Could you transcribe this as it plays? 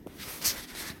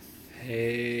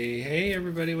Hey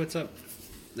everybody, what's up?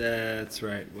 That's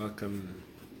right, welcome.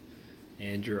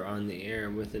 And you're on the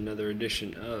air with another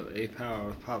edition of A Pow-wow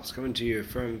with Pops coming to you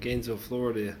from Gainesville,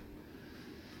 Florida.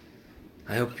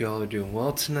 I hope you all are doing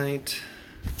well tonight.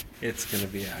 It's going to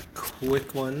be a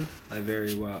quick one. I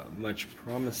very much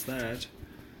promise that.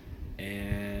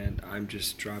 And I'm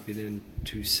just dropping in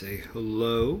to say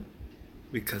hello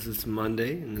because it's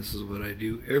Monday and this is what I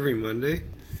do every Monday.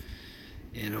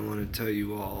 And I want to tell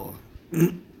you all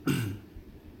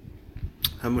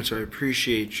how much I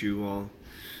appreciate you all,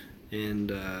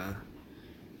 and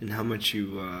how much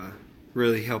you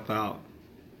really help out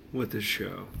with this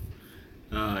show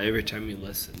every time you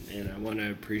listen. And I want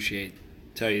to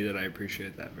tell you that I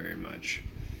appreciate that very much.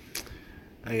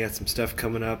 I got some stuff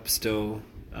coming up still.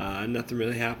 Nothing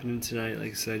really happening tonight.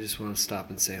 Like I said, I just want to stop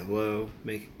and say hello,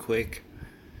 make it quick.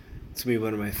 It's going to be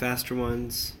one of my faster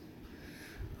ones.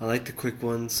 I like the quick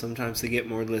ones. Sometimes they get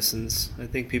more listens. I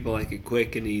think people like it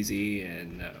quick and easy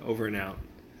and over and out.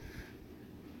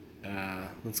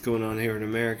 What's going on here in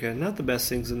America? Not the best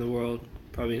things in the world,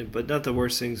 probably, but not the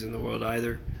worst things in the world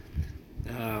either.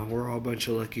 We're all a bunch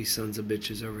of lucky sons of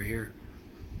bitches over here.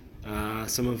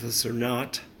 Some of us are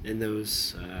not, and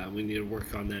those we need to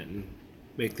work on that and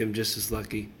make them just as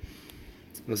lucky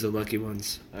as the lucky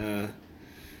ones. To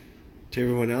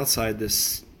everyone outside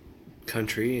this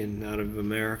country and out of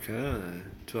America,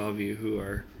 to all of you who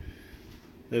are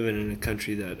living in a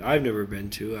country that I've never been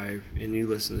to, and you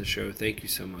listen to the show, thank you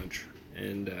so much.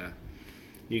 And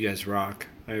you guys rock.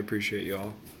 I appreciate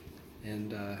y'all.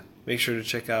 And make sure to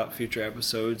check out future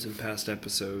episodes and past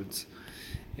episodes.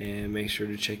 And make sure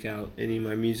to check out any of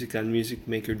my music on Music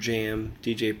Maker Jam,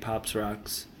 DJ Pops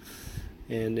Rocks,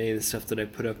 and any of the stuff that I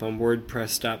put up on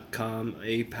WordPress.com,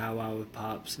 A Pow-wow with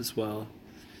Pops as well.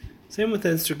 Same with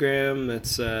Instagram.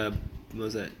 That's what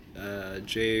was that?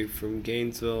 Jay from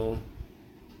Gainesville,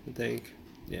 I think.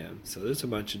 Yeah. So there's a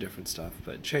bunch of different stuff,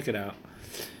 but check it out.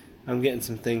 I'm getting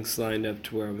some things lined up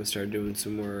to where I'm gonna start doing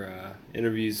some more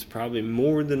interviews, probably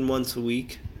more than once a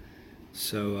week.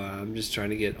 So I'm just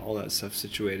trying to get all that stuff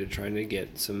situated, trying to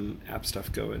get some app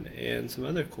stuff going and some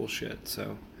other cool shit.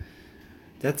 So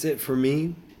that's it for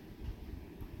me.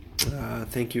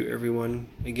 Thank you everyone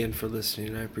again for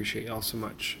listening. I appreciate y'all so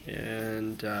much.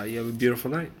 And you have a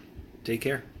beautiful night. Take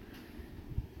care.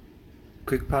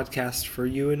 Quick podcast for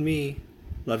you and me.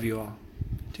 Love you all.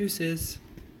 Deuces.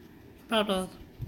 Bye bye.